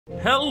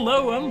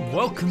Hello and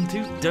welcome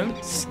to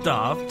Don't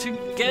Starve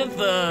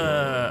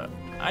Together.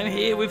 I'm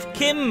here with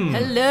Kim.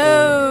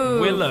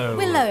 Hello. Willow.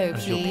 Willow,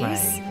 as please. you're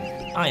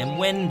playing. I am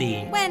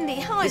Wendy.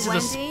 Wendy, hi, This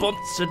Wendy. is a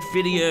sponsored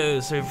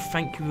video, so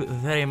thank you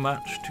very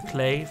much to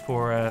Clay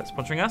for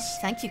sponsoring us.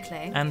 Thank you,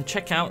 Clay. And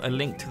check out a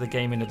link to the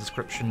game in the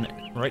description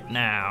right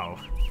now.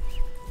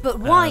 But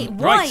why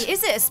right.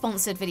 is it a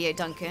sponsored video,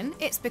 Duncan?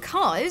 It's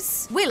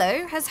because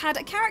Willow has had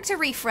a character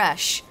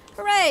refresh.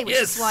 Hooray! Which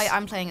is why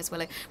I'm playing as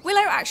Willow.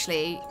 Willow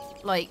actually,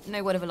 like,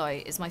 no word of a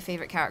lie, is my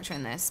favourite character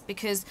in this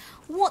because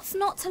what's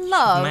not to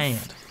love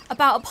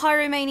about a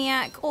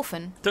pyromaniac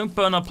orphan? Don't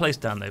burn our place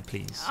down though,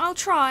 please. I'll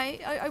try.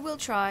 I will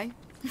try.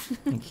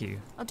 Thank you.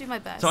 I'll do my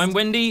best. So I'm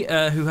Wendy,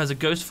 who has a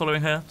ghost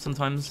following her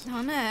sometimes.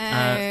 Oh no.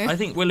 I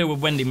think Willow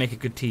and Wendy make a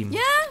good team. Yeah,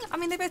 I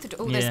mean they both do.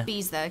 Oh, Yeah. there's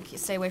bees there.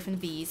 Stay away from the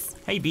bees.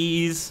 Hey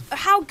bees.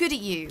 How good are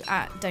you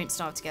at Don't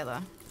Starve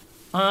Together?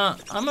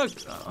 I'm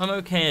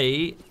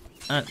okay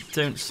at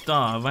Don't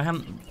Starve. I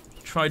haven't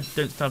tried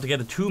Don't Starve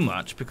Together too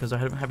much because I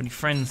don't have any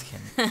friends,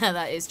 Kim.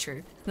 That is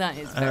true. That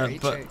is very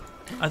true.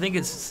 I think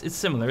it's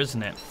similar,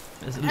 isn't it?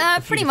 There's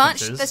Pretty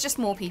much. There's just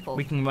more people.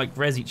 We can like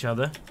res each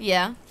other.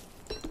 Yeah.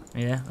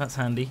 Yeah, that's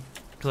handy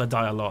because I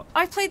die a lot.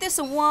 I played this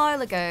a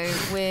while ago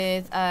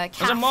with Kath.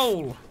 There's a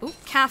mole. Ooh,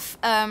 Kath,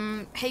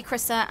 Hey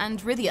Krissa,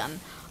 and Rydian.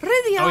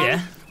 Rydian. Oh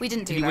yeah. We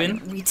didn't do Did you very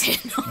win? We did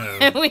not.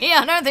 No.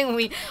 I don't think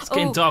we. It's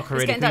getting dark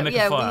already. It's getting Can dark. we make a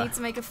Yeah, fire? we need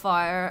to make a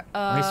fire.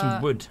 I need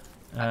some wood.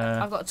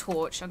 I've got a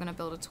torch. I'm gonna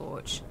build a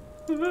torch.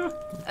 We need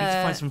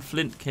to find some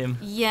flint, Kim.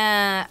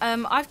 Yeah.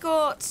 I've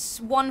got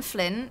one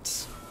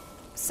flint.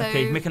 So.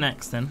 Okay, make an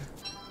axe then.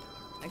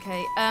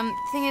 Okay.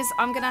 Thing is,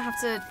 I'm gonna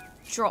have to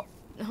drop.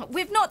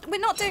 We're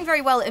not doing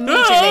very well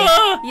immediately.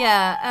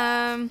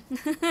 Yeah.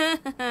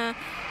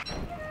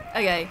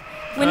 Okay.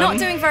 We're not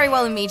doing very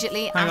well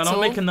immediately Hang on, at all.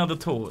 I'll make another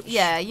torch.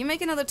 Yeah, you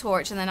make another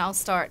torch and then I'll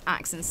start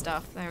axing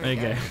stuff. There we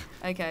go.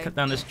 Okay. Cut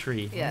down this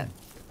tree. Yeah.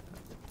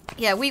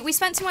 Yeah, we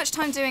spent too much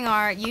time doing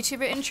our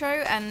YouTuber intro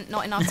and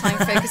not enough time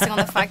focusing on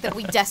the fact that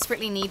we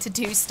desperately need to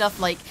do stuff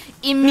like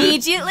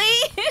immediately.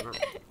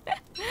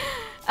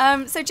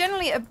 So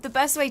generally, the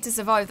best way to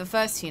survive the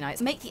first few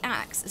nights, make the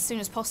axe as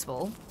soon as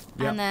possible,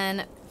 and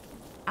then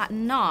at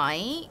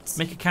night.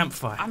 Make a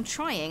campfire. I'm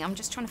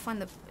just trying to find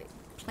the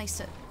place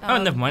to.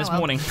 Oh, never mind. It's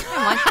morning. Never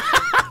mind.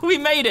 We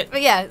made it.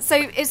 But yeah, so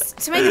it's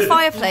to make a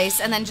fireplace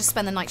and then just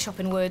spend the night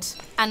chopping wood.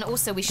 And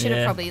also, we should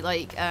have probably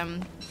like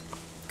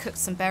cooked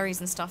some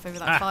berries and stuff over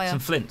that fire. Some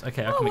flint.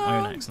 Okay, I can make my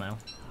own axe now.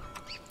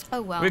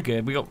 Oh well. We're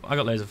good. I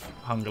got loads of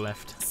hunger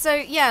left. So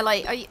yeah,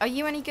 like, are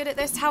you any good at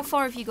this? How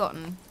far have you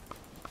gotten?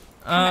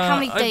 How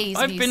many days?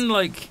 I've been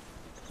like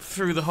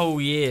through the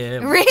whole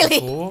year. Really?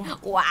 Before.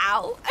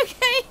 Wow.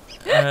 Okay.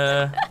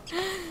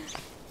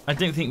 I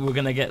don't think we're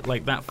gonna get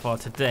like that far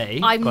today.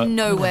 I'm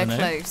nowhere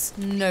close.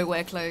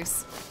 Nowhere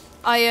close.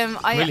 I am.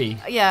 Really?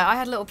 Yeah, I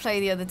had a little play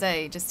the other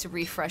day just to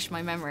refresh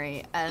my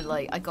memory, and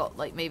like I got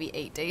like maybe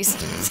 8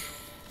 days.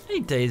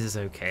 8 days is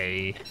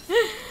okay.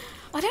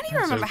 I don't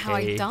even remember how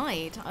I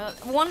died.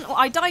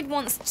 I died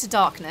once to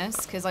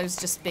darkness because I was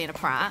just being a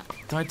prat.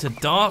 Died to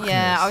darkness.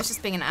 Yeah, I was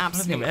just being an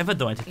absolute. I don't think I've ever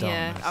died to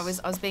darkness. Yeah,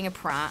 I was being a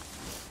prat.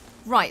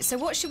 Right. So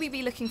what should we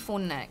be looking for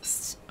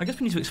next? I guess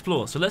we need to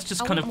explore. So let's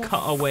just kind of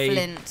cut our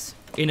way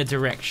in a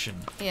direction.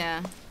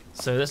 Yeah.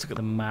 So let's look at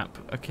the map.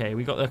 Okay,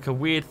 we got like a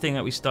weird thing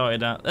that we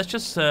started at. Let's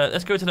just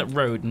let's go to that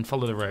road and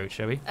follow the road,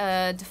 shall we?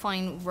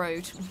 Define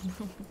road.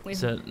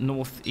 It's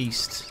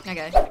northeast.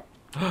 Okay.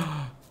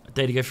 A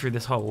day to go through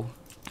this hole.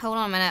 Hold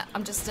on a minute.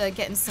 I'm just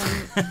getting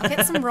some. I'll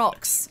get some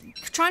rocks.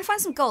 Try and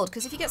find some gold,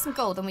 because if you get some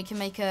gold, then we can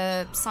make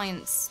a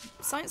science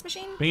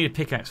machine. We need a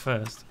pickaxe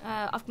first.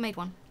 I've made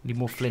one. Need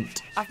more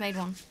flint. I've made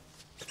one.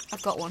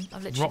 I've got one.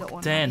 I've literally got one.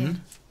 Rock den. Right.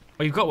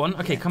 Oh, you've got one.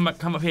 Okay, come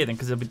up here then,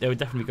 because there would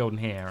definitely be gold in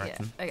here, I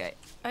reckon. Yeah. Okay.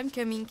 I'm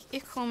coming.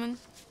 Ich kommen.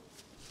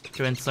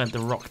 Go inside the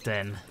rock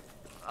den.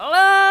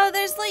 Oh,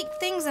 there's like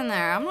things in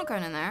there. I'm not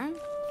going in there.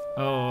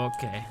 Oh,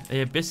 okay.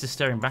 The abyss is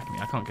staring back at me.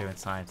 I can't go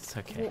inside. It's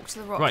okay. Walk to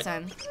the rock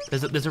den.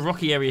 There's a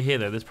rocky area here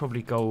though. There's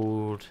probably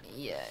gold.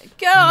 Yeah,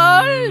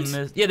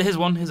 gold. Yeah, there's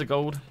one. Here's a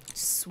gold.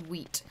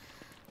 Sweet.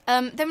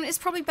 Then it's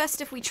probably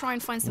best if we try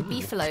and find some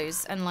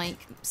beefaloes and like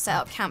set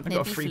up camp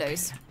near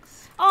beefaloes.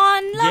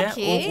 Oh,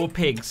 unlucky. Yeah, or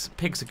pigs.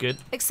 Pigs are good.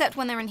 Except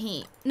when they're in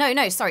heat.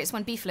 No, sorry. It's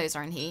when beefaloes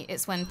are in heat.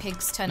 It's when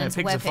pigs turn into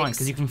pigs werepigs. Pigs are fine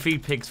because you can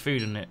feed pigs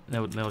food and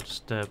they'll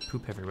just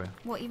poop everywhere.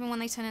 What, even when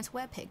they turn into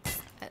werepigs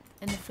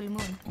in the full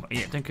moon? Well,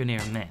 yeah, don't go near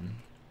them then.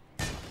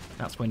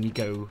 That's when you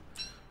go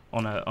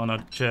on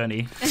a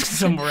journey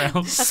somewhere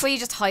else. That's where you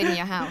just hide in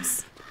your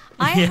house.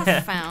 I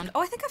have found.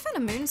 Oh, I think I found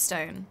a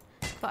moonstone,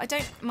 but I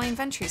don't. My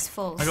inventory's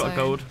full. I got a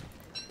gold.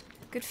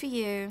 Good for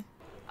you.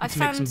 I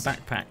found some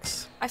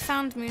backpacks. I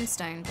found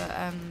moonstone, but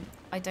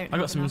I don't. I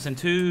got some moonstone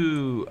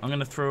too. I'm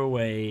gonna throw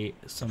away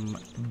some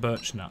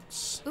birch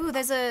nuts. Ooh,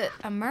 there's a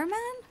merman.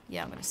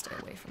 Yeah, I'm gonna stay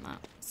away from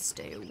that.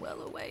 Stay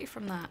well away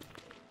from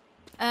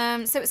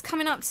that. So it's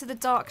coming up to the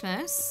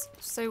darkness.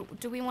 So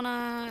do we want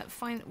to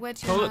find where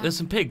do you? Oh look, there's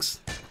some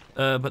pigs.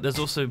 But there's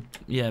also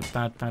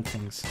bad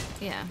things.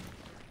 Yeah.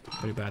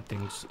 Very bad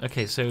things.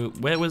 Okay, so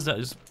where was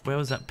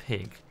that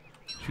pig?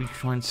 Should we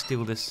try and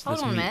steal this? Hold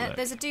this on a meat? minute. Look.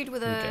 There's a dude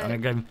with Okay, a.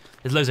 I'm gonna go.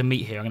 There's loads of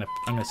meat here. I'm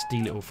gonna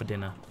steal it all for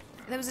dinner.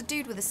 There was a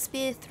dude with a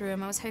spear through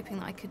him. I was hoping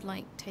that I could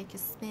like take his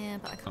spear,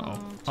 but I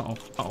can't.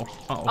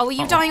 Oh, are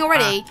you dying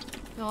already?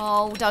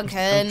 Oh,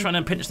 Duncan. I'm trying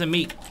to pinch the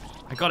meat.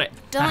 I got it.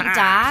 Don't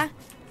die.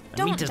 The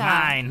Don't meat is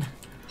die. mine.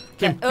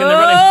 Kim, Oh,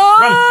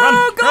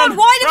 run, God, run,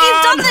 why have you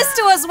run. done this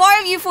to us? Why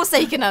have you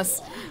forsaken us?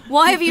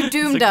 Why have you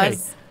doomed It's okay.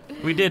 us?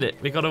 We did it.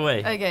 We got away.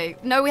 Okay,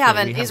 no, we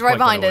haven't. we He's haven't right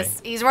quite behind got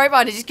us. He's right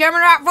behind us. He's coming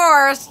right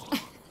for us.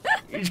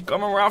 He's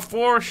coming right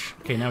for us.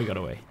 Okay, now we got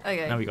away.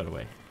 Okay. Now we got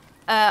away.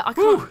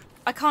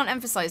 I can't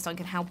emphasize,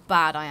 Duncan, how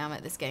bad I am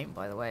at this game,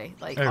 by the way.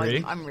 Like, Oh,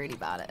 really? I'm really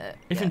bad at it.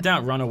 If Yeah. in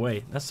doubt, run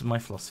away. That's my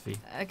philosophy.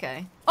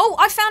 Okay. Oh,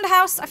 I found a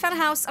house. And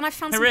I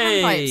found some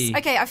Hooray! panpipes.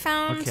 Okay,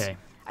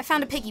 I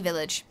found a piggy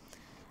village.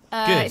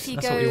 Good. If you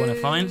That's go what we want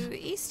to find.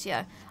 east,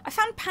 yeah. I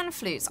found pan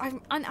flutes.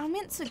 I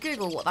meant to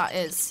Google what that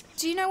is.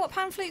 Do you know what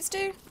pan flutes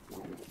do?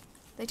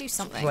 They do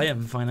something. Play it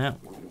and find out.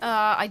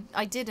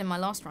 I did in my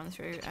last run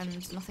through,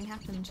 and nothing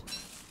happened.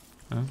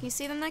 Oh. Can you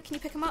see them there? Can you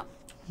pick them up?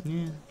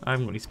 Yeah, I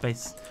haven't got any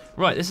space.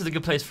 Right, this is a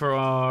good place for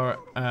our.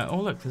 Oh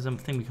look, there's a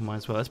thing we can mine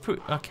as well. Let's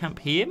put our camp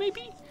here,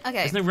 maybe. Okay.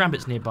 There's no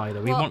rabbits nearby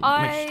though. We Well, want.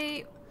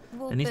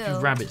 will There needs to be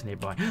build. rabbits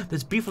nearby.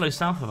 There's buffalo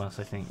south of us,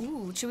 I think.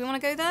 Ooh, should we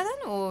want to go there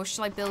then, or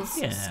should I build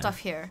some Yeah. stuff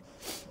here?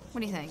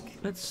 What do you think?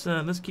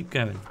 Let's keep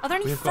going. Are there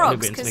any We've got a little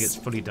frogs? bit until it gets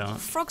fully dark.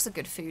 Frogs are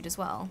good food as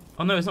well.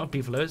 Oh no, it's not a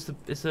buffalo. It's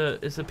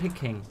a pig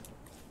king.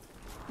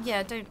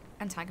 Yeah, don't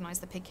antagonize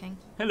the pig king.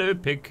 Hello,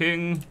 pig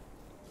king.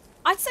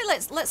 I'd say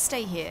let's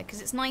stay here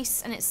because it's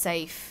nice and it's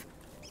safe,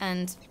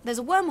 and there's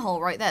a wormhole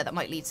right there that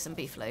might lead to some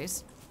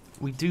beefaloes.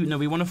 We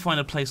want to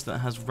find a place that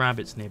has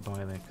rabbits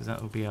nearby though, because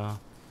that will be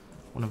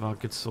one of our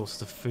good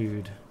sources of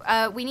food.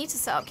 We need to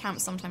set up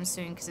camp sometime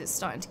soon because it's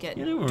starting to get.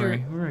 Yeah, don't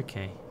worry, we're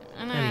okay.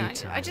 I know.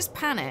 Anytime. I just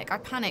panic. I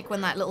panic when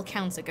that little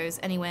counter goes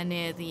anywhere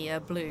near the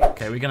blue.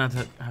 Okay, we're gonna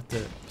have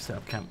to set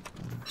up camp.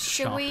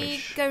 Should we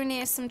sharpish. go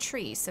near some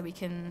trees so we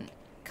can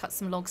cut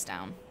some logs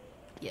down?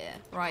 Yeah,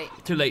 right.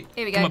 Too late.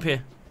 Here we Come go. up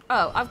here.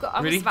 Oh,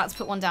 I Really? was about to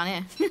put one down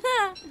here.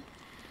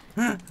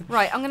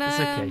 Right, I'm gonna. It's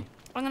okay.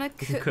 I'm gonna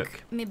can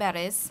cook. me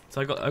berries.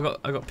 So I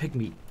got pig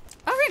meat.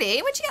 Oh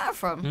really? Where'd you get that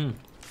from?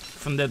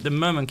 From the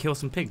merman kill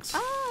some pigs.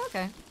 Oh,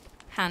 okay.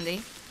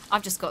 Handy.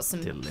 I've just got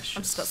some. Delicious.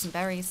 I've just got some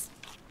berries.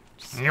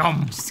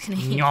 Yum. Just gonna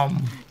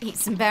Yum. eat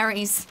some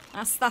berries.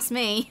 That's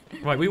me.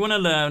 Right, we want to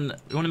learn.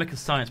 We want to make a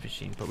science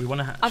machine, but we want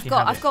to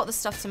I've got the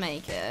stuff to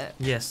make it.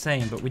 Yeah,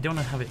 same, but we don't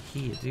want to have it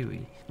here, do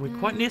we? We're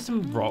quite near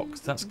some rocks.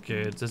 That's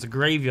good. There's a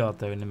graveyard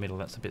though in the middle.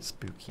 That's a bit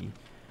spooky.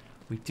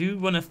 We do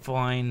want to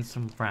find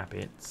some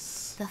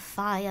rabbits. The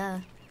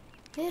fire.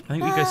 I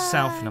think we go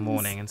south in the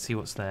morning and see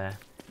what's there.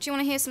 Do you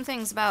want to hear some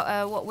things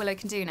about what Willow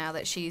can do now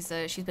that she's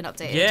been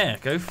updated? Yeah,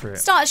 go for it.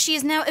 Starters, she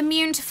is now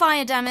immune to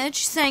fire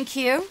damage. Thank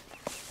you.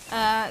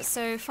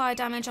 So fire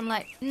damage, I'm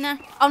like, nah.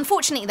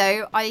 Unfortunately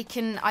though, I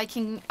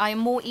am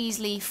more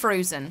easily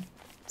frozen.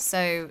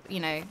 So,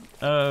 you know.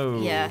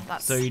 Oh. Yeah,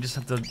 that's. So you just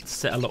have to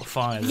set a lot of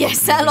fires. Yeah,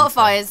 set a lot of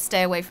fires,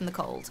 stay away from the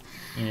cold.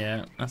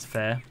 Yeah, that's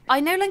fair. I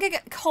no longer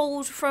get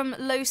cold from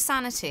low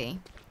sanity,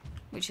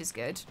 which is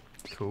good.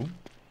 Cool.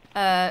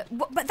 But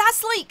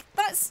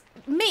that's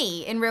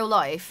me in real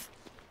life.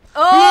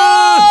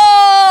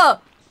 Oh!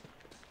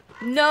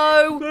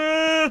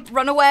 No!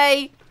 Run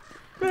away!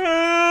 Me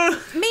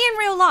in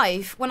real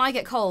life, when I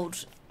get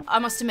cold, I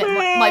must admit,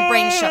 my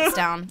brain shuts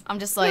down. I'm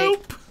just like,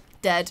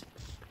 dead.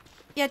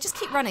 Yeah, just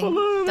keep running,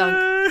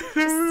 Dunk.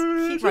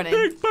 Just keep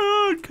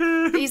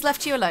running. He's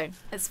left you alone.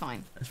 It's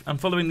fine. I'm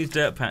following these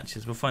dirt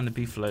patches. We'll find the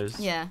beefaloes.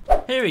 Yeah.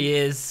 Here he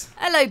is.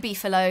 Hello,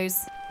 beefaloes.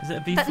 Is it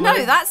a beefalo?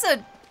 No, that's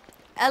a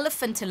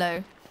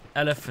elephantalo.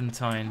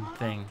 Elephantine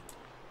thing.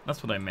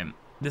 That's what I meant.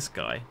 This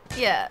guy.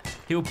 Yeah.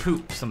 He'll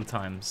poop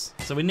sometimes.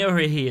 So we know where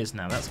he is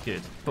now. That's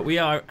good. But we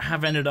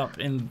have ended up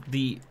in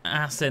the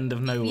ass end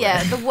of nowhere.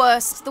 Yeah, the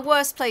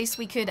worst place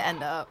we could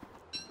end up.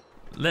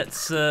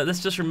 Let's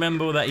just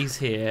remember that he's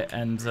here,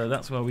 and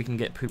that's where we can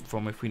get poop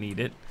from if we need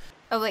it.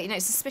 Oh wait, no,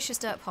 suspicious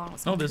dirt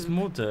piles. Oh, there's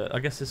more dirt. I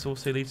guess this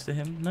also leads to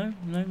him. No,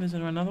 is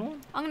there another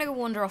one? I'm gonna go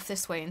wander off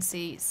this way and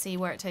see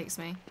where it takes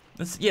me.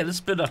 Let's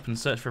split up and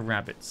search for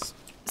rabbits.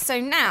 So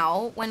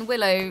now, when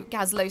Willow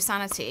has low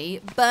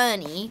sanity,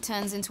 Bernie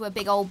turns into a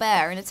big old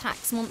bear and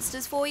attacks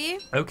monsters for you.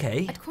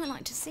 Okay. I'd quite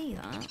like to see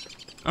that.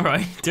 All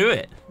right, do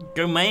it.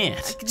 Go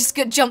mad. Just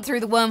go jump through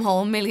the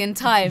wormhole a million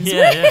times.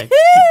 Yeah. Keep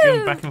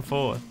going back and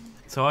forth.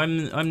 So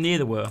I'm near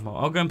the wormhole.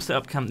 I'll go and set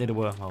up camp near the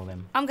wormhole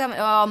then. I'm going.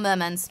 Oh,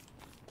 mermans.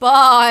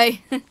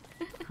 Bye. How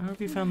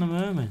have you found the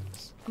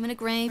mermans? I'm in a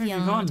Where have you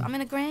graveyard. gone? I'm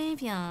in a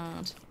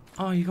graveyard.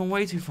 Oh, you've gone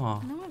way too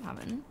far. No, I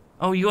haven't.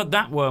 Oh, you got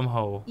that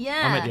wormhole.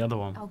 Yeah. I meant the other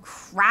one. Oh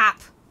crap.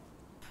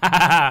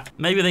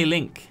 Maybe they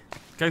link.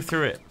 Go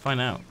through it. Find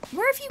out.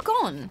 Where have you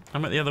gone?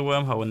 I'm at the other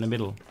wormhole in the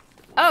middle.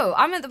 Oh,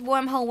 I'm at the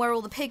wormhole where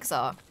all the pigs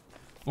are.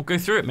 Well, go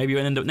through it. Maybe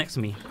you'll end up next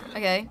to me.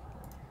 Okay.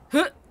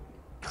 Huh.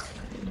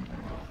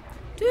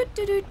 Do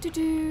do do do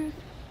do.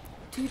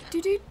 Do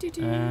do do do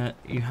do.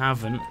 You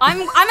haven't.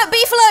 I'm at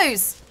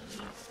Beefaloes.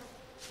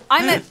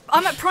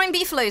 I'm at prime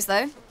beefaloes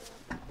though.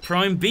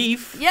 Prime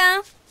beef?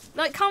 Yeah.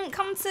 Like come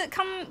through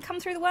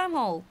the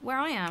wormhole where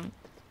I am.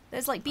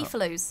 There's like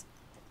beefaloes.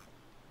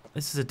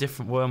 This is a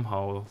different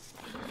wormhole.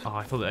 Oh,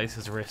 I thought that this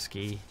was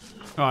risky.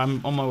 Oh,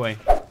 I'm on my way.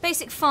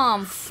 Basic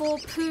farm, 4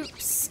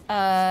 poops,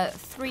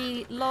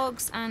 3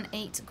 logs, and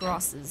 8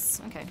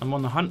 grasses. Okay. I'm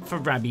on the hunt for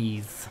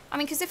rabbies. I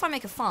mean, because if I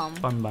make a farm,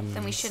 Bun buns.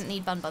 then we shouldn't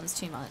need bun buns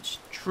too much.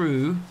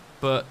 True,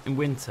 but in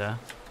winter,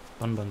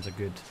 bun buns are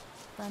good.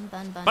 Bun.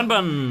 Bun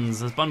buns!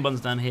 There's bun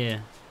buns down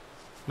here.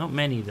 Not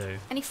many though.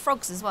 Any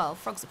frogs as well.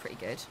 Frogs are pretty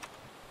good.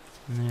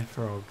 Yeah,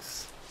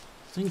 frogs.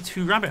 There's only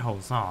 2 rabbit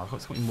holes. Oh, I've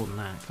got something more than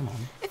that. Come on.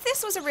 If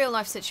this was a real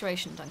life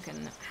situation,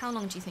 Duncan, how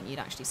long do you think you'd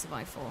actually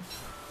survive for?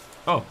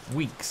 Oh,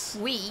 weeks.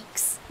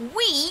 Weeks?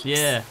 Weeks?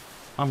 Yeah,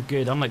 I'm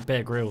good. I'm like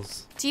Bear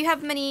Grylls. Do you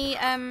have many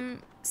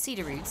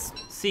cedar roots?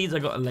 Seeds, I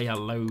got to lay out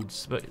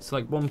loads, but it's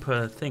like 1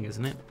 per thing,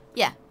 isn't it?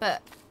 Yeah,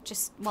 but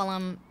just while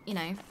I'm, you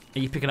know. Are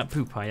you picking up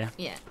poop, are you?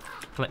 Yeah.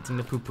 Collecting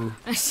the poo-poo.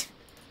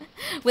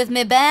 With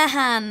my bare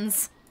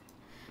hands.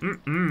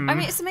 Mm-mm. I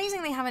mean, it's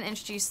amazing they haven't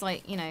introduced,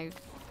 like, you know,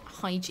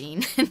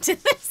 hygiene into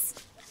this.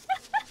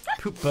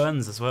 Poop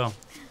burns as well.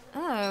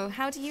 Oh,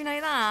 how do you know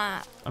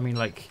that? I mean,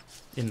 like,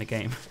 in the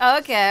game. Oh,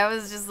 okay, I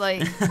was just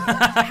like,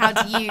 how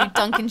do you,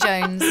 Duncan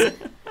Jones,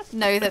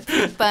 know that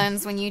poop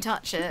burns when you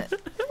touch it?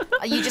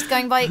 Are you just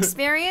going by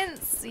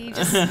experience? Are you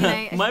just, you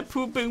know... My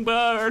pooping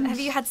burns. Have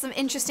you had some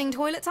interesting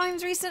toilet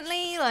times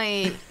recently?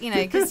 Like, you know,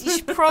 because you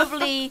should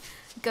probably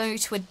go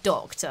to a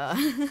doctor.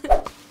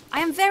 I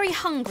am very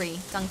hungry,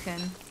 Duncan.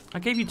 I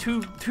gave you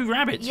two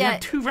rabbits. Yeah, you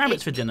had 2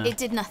 rabbits for dinner. It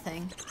did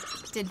nothing.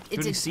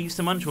 It did seeds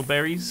to munch or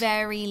berries?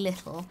 very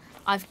little.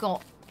 I've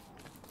got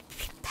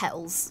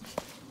petals.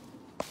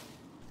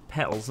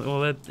 Petals.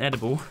 Oh, they're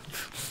edible.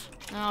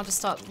 I'll just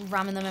start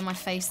ramming them in my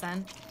face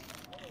then.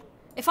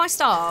 If I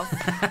starve,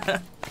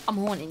 I'm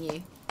haunting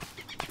you.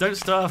 Don't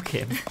starve,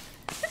 Kim.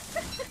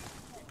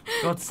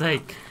 God's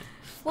sake.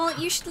 Well,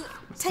 you should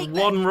take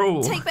one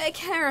rule. Take better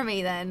care of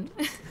me then.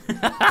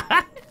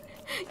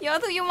 Yeah, I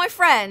thought you were my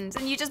friend,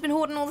 and you've just been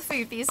hoarding all the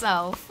food for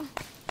yourself.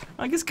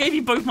 I just gave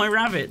you both my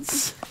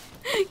rabbits.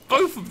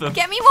 Both of them.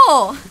 Get me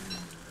more.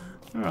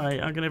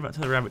 Alright, I'm going to go back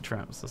to the rabbit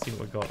traps. Let's see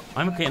what I got.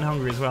 I'm getting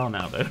hungry as well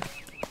now, though.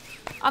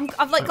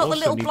 I've like got the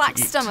little black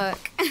stomach.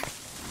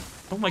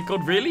 Oh my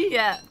god, really?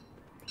 Yeah.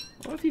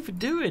 What have you been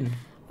doing?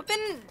 I've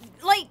been,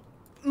 like,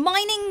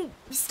 mining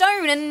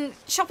stone and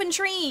chopping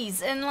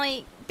trees and,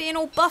 like, being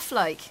all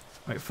buff-like.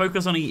 Right,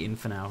 focus on eating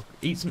for now.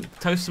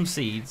 Toast some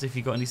seeds if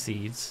you've got any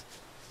seeds.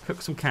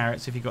 Cook some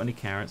carrots if you've got any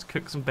carrots.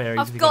 Cook some berries if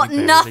I've you've got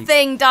any berries.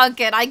 nothing,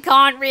 Duncan. I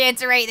can't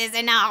reiterate this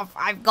enough.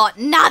 I've got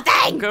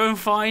nothing. Go and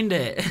find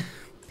it.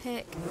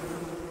 Pick.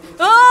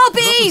 Oh, I've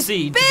got some bees!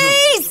 seeds.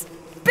 Bees!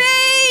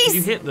 Bees! Did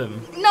you hit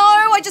them? No,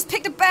 I just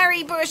picked a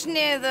berry bush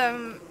near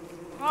them.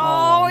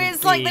 Oh,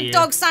 it's like the dear.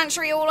 dog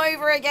sanctuary all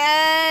over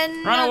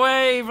again. Run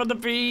away from the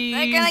bees!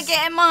 They're gonna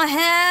get in my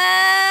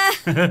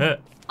hair.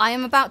 I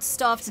am about to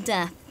starve to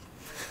death.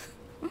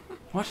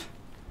 What?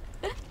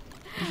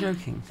 You're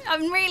joking.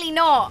 I'm really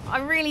not. I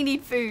really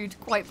need food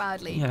quite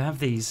badly. Yeah, have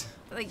these.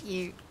 Thank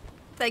you.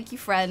 Thank you,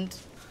 friend.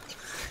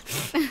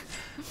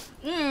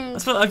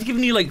 That's what, I've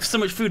given you like so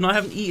much food and I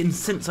haven't eaten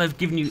since I've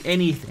given you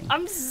anything.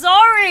 I'm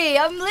sorry.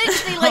 I'm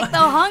literally like the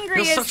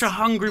hungriest. You're such a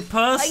hungry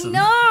person. I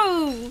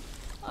know.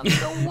 I'm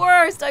the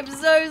worst. I'm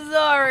so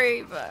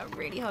sorry, but I'm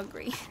really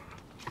hungry.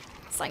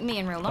 It's like me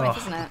in real life,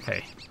 isn't it?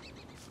 Okay.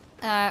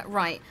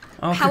 Right.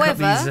 I'll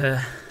However, pick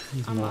up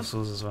these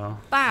morsels as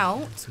well.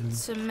 about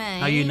to make.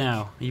 How are you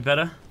now? Are you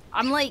better?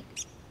 I'm like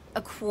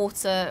a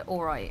quarter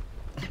alright.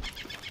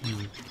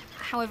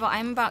 However,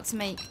 I'm about to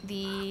make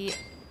the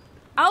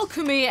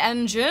alchemy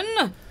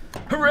engine.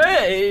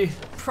 Hooray!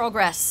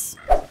 Progress.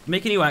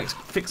 Make a new axe,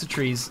 fix the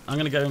trees. I'm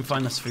gonna go and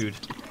find us food.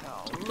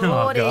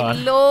 Lordy, God.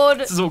 Lord.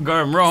 This is all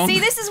going wrong. See,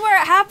 this is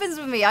where it happens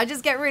with me. I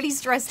just get really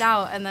stressed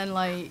out and then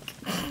like...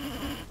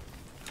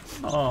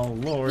 Oh,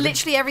 Lord.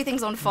 Literally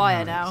everything's on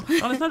fire now.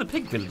 Oh, there's not a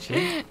pig village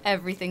here.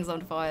 Everything's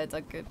on fire,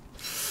 Duncan.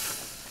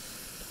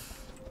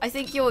 I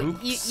think you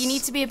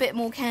need to be a bit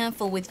more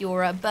careful with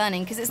your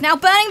burning because it's now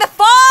burning the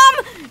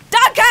farm!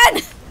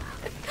 Duncan!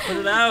 Put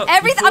it out.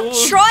 Everything. I'm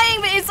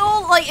trying, but it's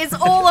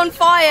all on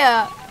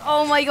fire.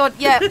 Oh my god,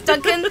 yeah,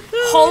 Duncan,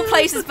 whole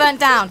place is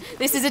burnt down.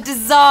 This is a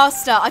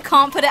disaster. I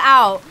can't put it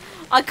out.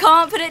 I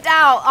can't put it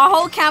out. Our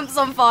whole camp's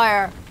on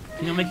fire.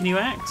 Can you not make a new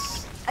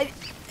axe?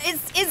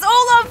 It's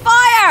all on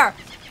fire!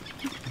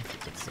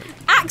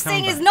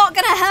 Axing is not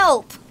gonna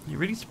help. You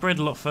really spread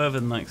a lot further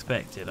than I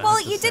expected.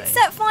 Well, you did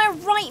set fire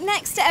right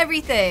next to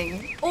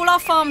everything. All our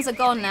farms are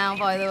gone now,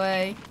 by the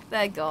way.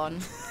 They're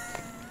gone.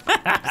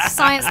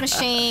 Science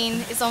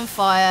machine is on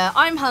fire.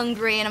 I'm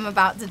hungry and I'm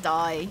about to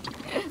die.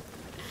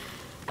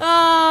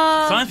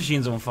 Science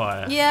machine's on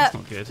fire. Yeah. That's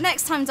not good.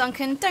 Next time,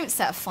 Duncan, don't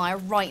set a fire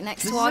right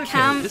next to This our is okay.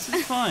 camp. This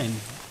is fine.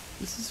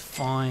 This is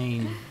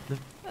fine.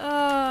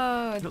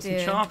 Oh Got dear.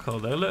 some charcoal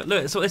though.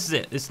 Look. So this is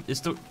it. It's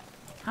still.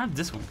 How did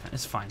this one?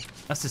 It's fine.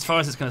 That's as far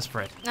as it's gonna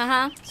spread.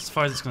 As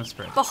far as it's gonna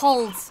spread.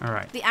 Behold. All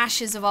right. The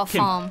ashes of our Kim,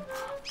 farm.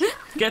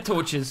 Get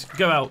torches.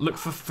 Go out. Look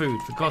for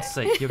food. For God's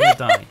sake, you're gonna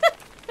die.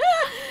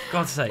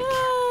 God's sake.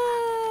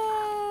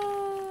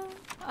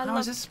 How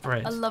is this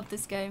spread? I love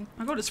this game.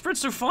 Oh my God, it spread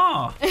so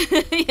far.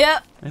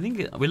 Yep. I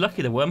think we're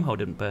lucky the wormhole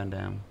didn't burn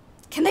down.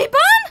 Can they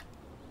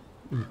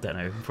burn? Don't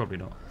know. Probably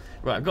not.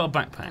 Right, I've got a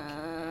backpack.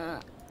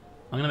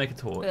 I'm gonna make a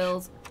torch.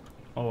 Build.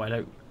 Oh, I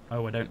don't.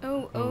 Oh, I don't.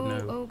 Oh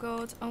no. oh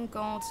God, oh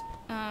God.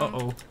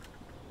 Uh-oh.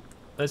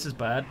 This is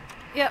bad.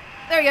 Yep,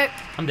 there we go.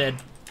 I'm dead.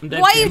 I'm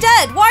dead. Why are you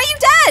dead? Why are you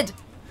dead?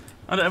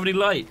 I don't have any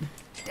light.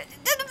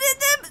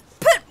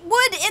 Put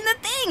wood in the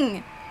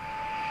thing.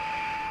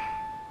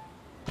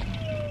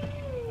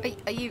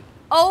 Are you...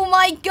 Oh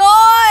my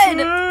God!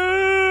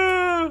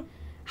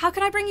 How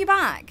can I bring you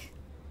back?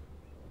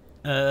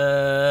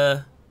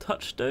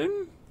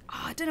 Touchstone?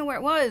 Oh, I don't know where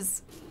it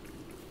was.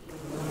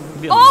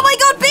 Oh my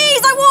God,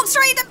 bees! I walked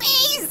straight into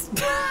bees!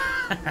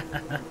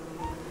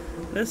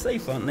 They're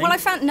safe, aren't they? Well, I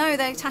found... No,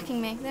 they're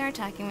attacking me. They're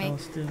attacking me. Oh,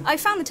 still. I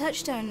found the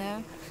touchstone,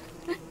 though.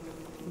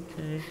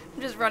 Okay.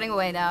 I'm just running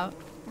away now.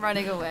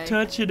 Running away.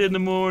 Touch it in the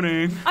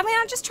morning. I mean,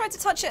 I just tried to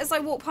touch it as I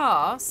walked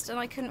past, and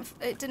I couldn't...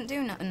 It didn't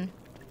do nothing.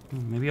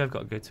 Maybe I've got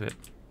to go to it.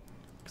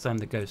 Because I'm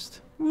the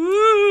ghost.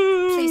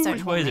 Woo! Please don't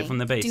Which haunt way me. is it from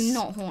the base? Do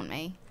not haunt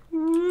me.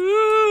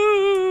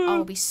 Woo!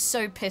 I'll be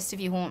so pissed if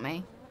you haunt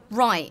me.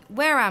 Right,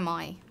 where am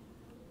I?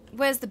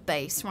 Where's the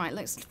base? Right,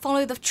 let's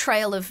follow the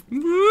trail of... Stop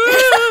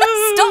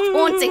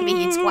haunting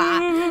me, you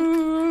twat.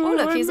 Oh,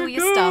 look, here's all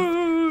your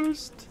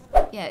stuff.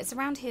 Yeah, it's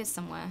around here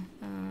somewhere.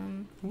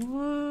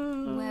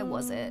 Where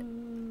was it?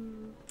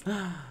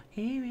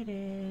 Here it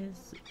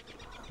is.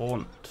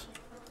 Haunt.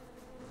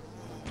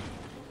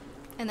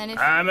 And then if...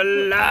 I'm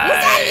alive!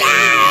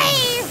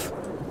 He's alive!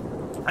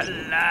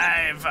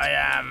 Alive I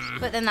am!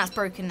 But then that's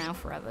broken now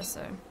forever,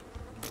 so...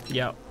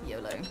 Yep.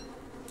 YOLO.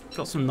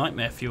 Got some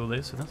nightmare fuel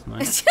though, so that's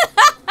nice.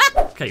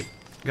 Okay,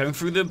 going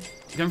through the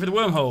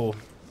wormhole.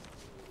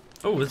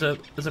 Oh, there's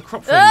a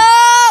crop thing.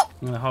 Oh!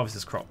 I'm gonna harvest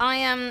this crop.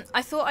 I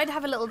thought I'd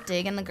have a little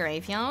dig in the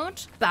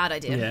graveyard. Bad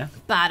idea. Yeah.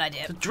 Bad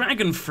idea. It's a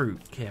dragon fruit,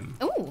 Kim.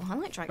 Oh, I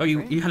like dragon Oh,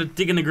 fruit. you had a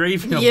dig in the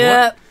graveyard?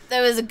 Yeah, What?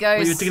 there was a ghost.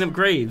 Oh, you were digging up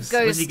graves.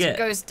 What did you get?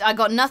 Ghost. I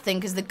got nothing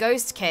because the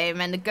ghost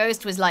came and the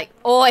ghost was like,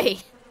 "Oi,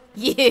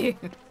 you,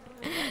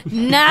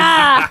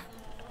 nah."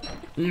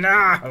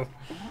 No!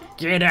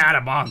 Get out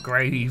of my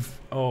grave.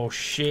 Oh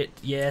shit!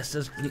 Yes,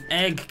 there's an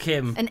egg,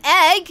 Kim. An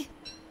egg?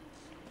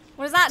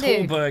 What does that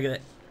do?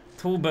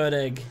 Tall bird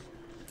egg.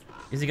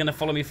 Is he gonna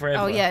follow me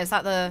forever? Oh yeah, is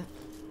that the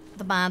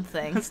bad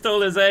thing? I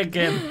stole his egg,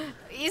 Kim.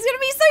 He's gonna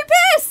be so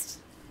pissed.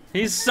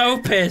 He's so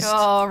pissed.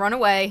 Oh, run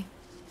away!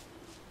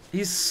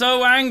 He's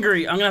so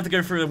angry. I'm gonna have to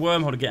go through the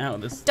wormhole to get out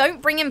of this.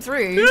 Don't bring him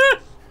through.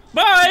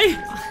 Bye.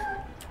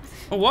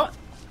 Oh what?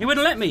 He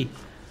wouldn't let me.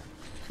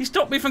 He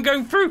stopped me from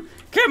going through.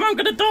 Kim, I'm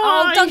gonna die.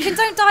 Oh, Duncan,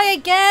 don't die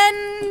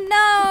again.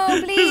 No,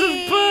 please.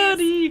 There's a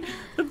birdie.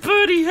 The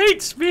birdie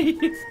hates me.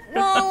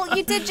 Well,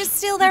 you did just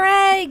steal their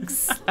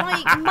eggs.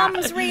 Like,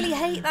 mums really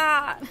hate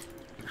that.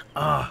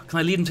 Ah, can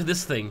I lead him to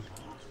this thing?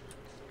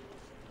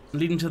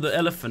 Lead him to the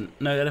elephant.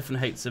 No, the elephant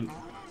hates him.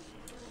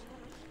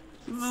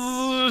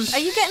 Are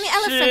you getting the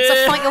elephant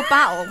to fight your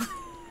battle?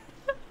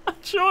 I'm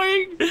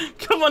trying.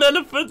 Come on,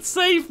 elephant,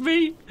 save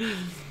me.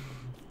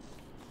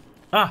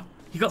 Ah,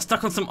 he got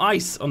stuck on some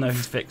ice. Oh no,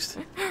 he's fixed.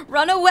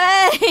 Run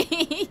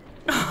away.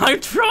 I'm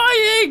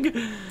trying.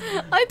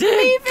 I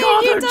believe in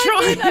you, Duncan.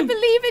 trying. I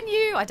believe in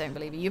you. I don't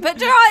believe in you, but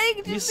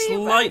trying. You're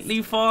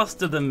slightly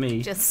faster than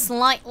me. Just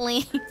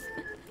slightly.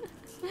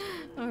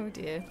 Oh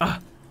dear. Ah,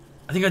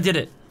 I think I did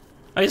it.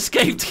 I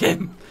escaped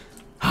him.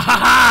 Ha ha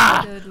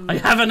ha! I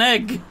have an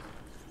egg.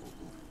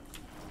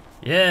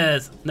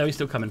 Yes. No, he's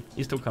still coming.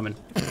 He's still coming.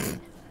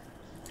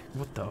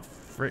 What the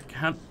frick?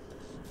 How?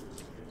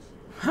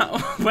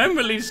 When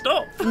will he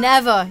stop?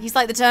 Never. He's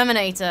like the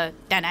Terminator.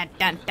 Dun dun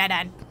dun dun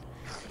dun.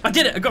 I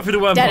did it. I got through the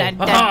wormhole. Dun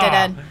dun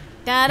dun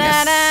dun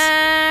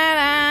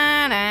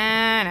dun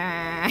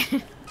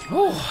dun.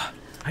 Oh,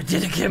 I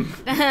did it, Kim.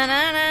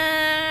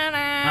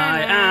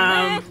 I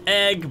am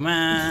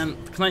Eggman.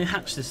 Can I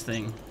hatch this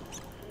thing?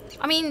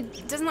 I mean,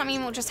 doesn't that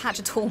mean we'll just hatch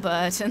a tall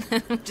bird and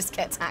then we'll just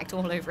get attacked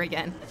all over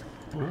again?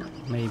 Ooh,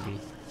 maybe.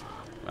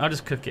 I'll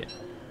just cook it.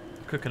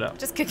 Cook it up.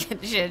 Just cook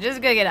it. Shit,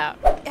 just cook it out.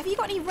 Have you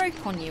got any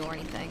rope on you or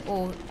anything,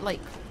 or like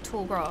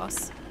tall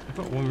grass? I've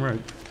got one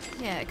rope.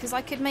 Yeah, because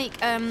I could make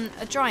a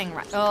drying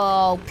rack.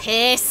 Oh,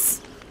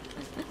 piss!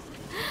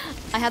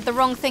 I had the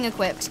wrong thing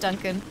equipped,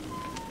 Duncan.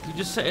 You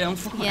just set it on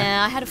fire.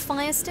 Yeah, I had a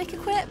fire stick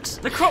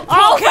equipped. The crop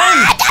Oh, came!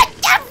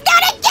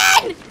 not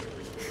again!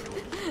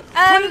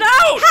 Put it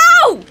out!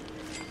 How?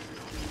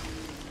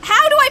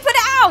 How do I put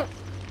it out?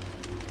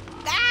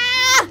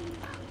 Ah!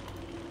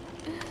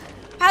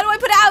 How do I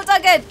put it out,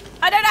 Duncan?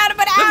 I don't know how to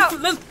put it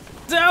out.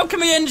 The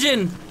alchemy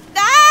engine.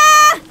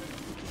 Ah!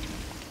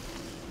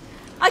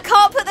 I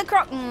can't put the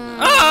crop.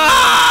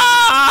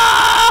 Ah!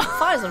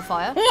 Fire's on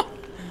fire.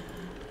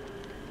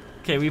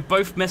 Okay, we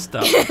both messed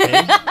up.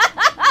 Okay?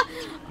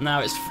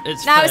 Now it's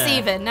Now fair. it's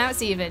even. Now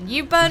it's even.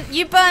 You burnt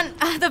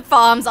the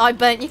farms. I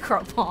burnt your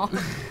crock pot.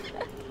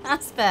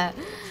 That's fair.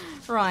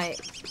 Right.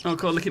 Oh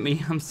god, look at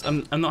me. I'm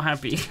not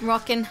happy.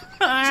 Rocking.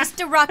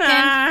 Just a rocking.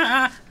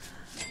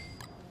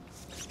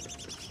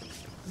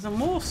 There's a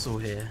morsel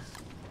here.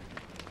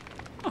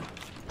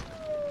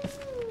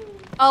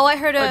 Oh, I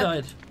heard I a.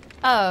 died.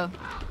 Oh.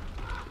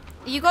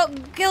 You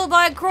got killed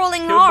by a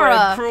crawling Killed by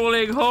horror. a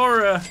crawling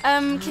horror.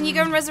 Can you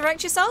go and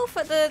resurrect yourself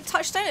at the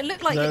touchstone? It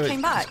looked like No, it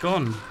came back. It's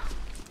gone.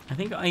 I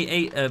think I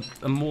ate a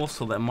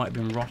morsel that might have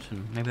been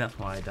rotten. Maybe that's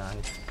why I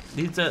died.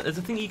 There's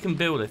a thing you can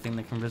build, I think,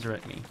 that can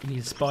resurrect me. You need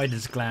a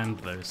spider's gland,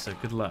 though, so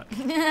good luck.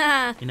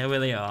 You know where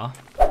they are.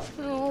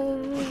 Oh,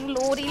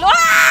 lordy lord.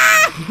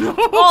 Ah!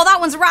 Oh, that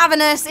one's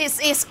ravenous.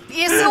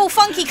 It's all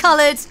funky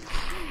coloured.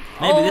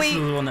 Maybe this is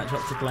the one that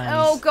drops the glands.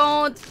 Oh,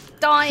 God.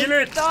 Die, Kill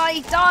it. die,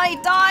 die,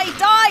 die,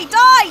 die,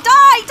 die,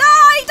 die,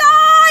 die,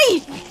 die!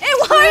 It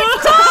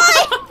won't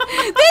die!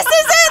 This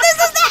is it! This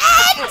is the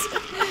end!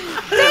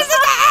 This is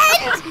the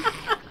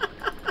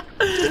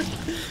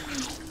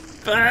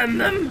end! Burn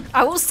them!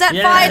 I will set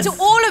fire to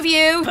all of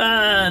you!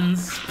 Burn,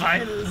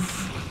 spiders!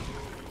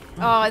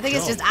 Oh, I think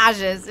it's just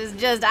ashes. It's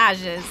just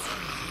ashes.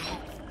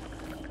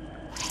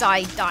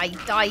 Die, die,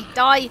 die,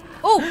 die.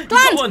 Oh,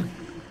 gland! One.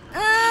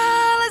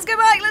 Let's go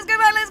back, let's go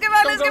back, let's go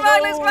back, let's Go, go go, back,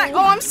 go. let's go back.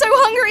 Oh, I'm so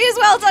hungry as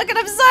well, Duncan.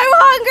 I'm so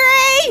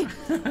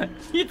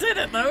hungry! You did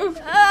it, though!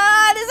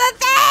 There's a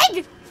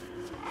thing!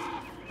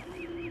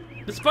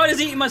 The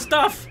spider's eating my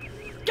stuff!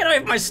 Get away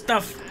from my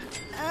stuff!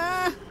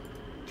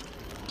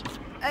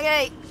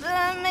 Okay,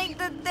 make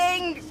the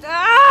thing.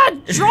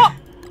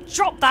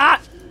 Drop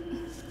that.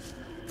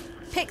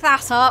 Pick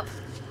that up.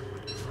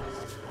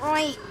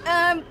 Right,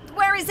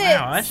 where is it?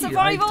 Wow, actually,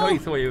 Survival. I totally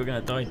thought you were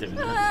going to die doing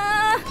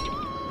that.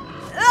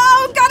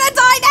 Oh, I'm gonna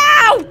die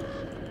now!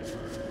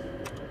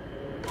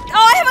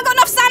 Oh, I haven't got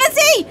enough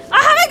sanity!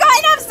 I haven't got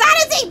enough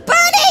sanity!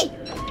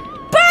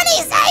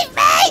 Bernie! Save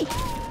me!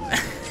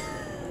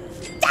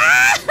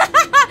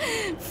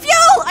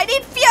 Fuel! I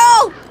need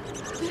fuel!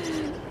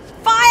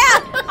 Fire!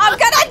 I'm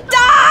gonna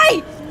die!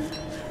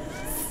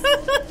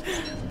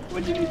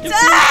 What did you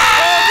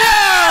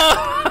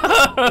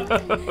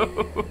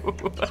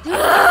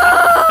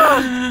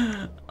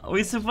do?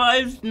 We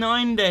survived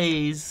 9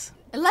 days.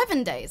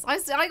 11 days.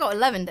 I got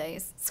 11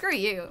 days. Screw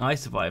you. I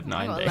survived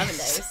I 9 got days. 11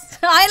 days.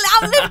 I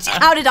outlived you.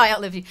 How did I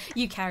outlive you?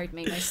 You carried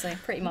me mostly,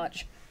 pretty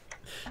much.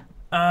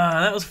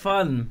 That was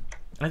fun.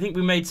 I think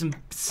we made some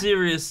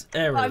serious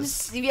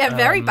errors.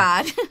 Very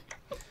bad.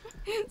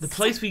 The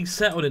place we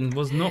settled in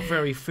was not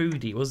very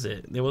foody, was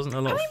it? There wasn't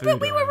a lot of food. But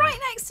we were around. right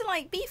next to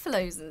like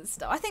beefaloes and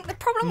stuff. I think the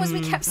problem was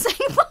we kept saying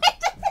fire.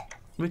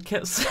 We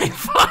kept saying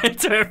fire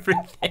to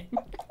everything.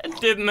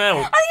 It didn't help.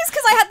 I think it's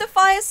because I had the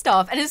fire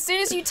stuff, and as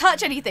soon as you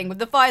touch anything with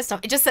the fire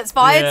stuff, it just sets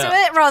fire to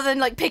it rather than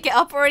like pick it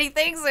up or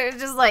anything. So it's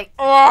just like,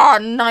 oh,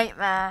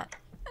 nightmare.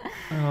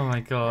 Oh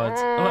my god.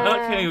 I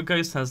like how your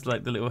ghost has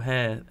like the little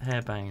hair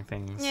bang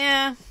things.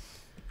 Yeah.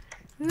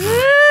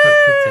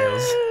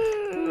 Pigtails.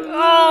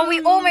 Oh,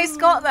 we almost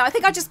got there. I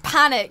think I just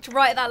panicked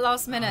right at that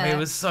last minute. It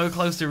was so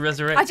close to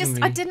resurrecting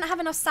me. I didn't have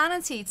enough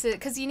sanity to,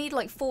 because you need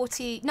like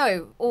 40,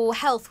 no, or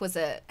health was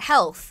it?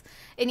 Health.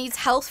 It needs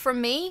health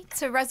from me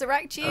to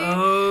resurrect you.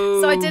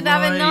 Oh, so I didn't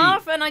have right.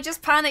 enough, and I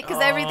just panicked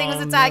because everything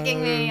was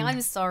attacking me.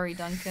 I'm sorry,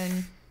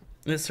 Duncan.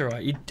 That's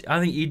alright. I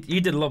think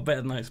you did a lot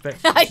better than I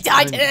expected. I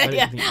did, didn't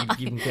yeah. think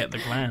you'd even get the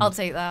gland. I'll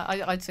take that.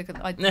 I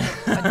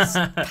just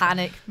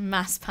panic,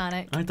 mass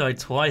panic. I died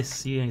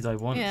twice. You only died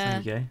once. Yeah.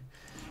 There you go.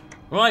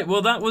 Right,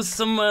 well that was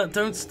some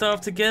Don't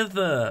Starve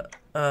Together.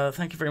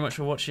 Thank you very much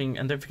for watching,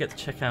 and don't forget to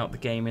check out the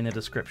game in the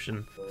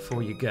description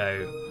before you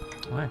go.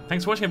 Alright,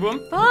 thanks for watching everyone.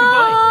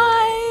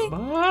 Bye. Goodbye.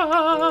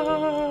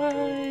 Bye.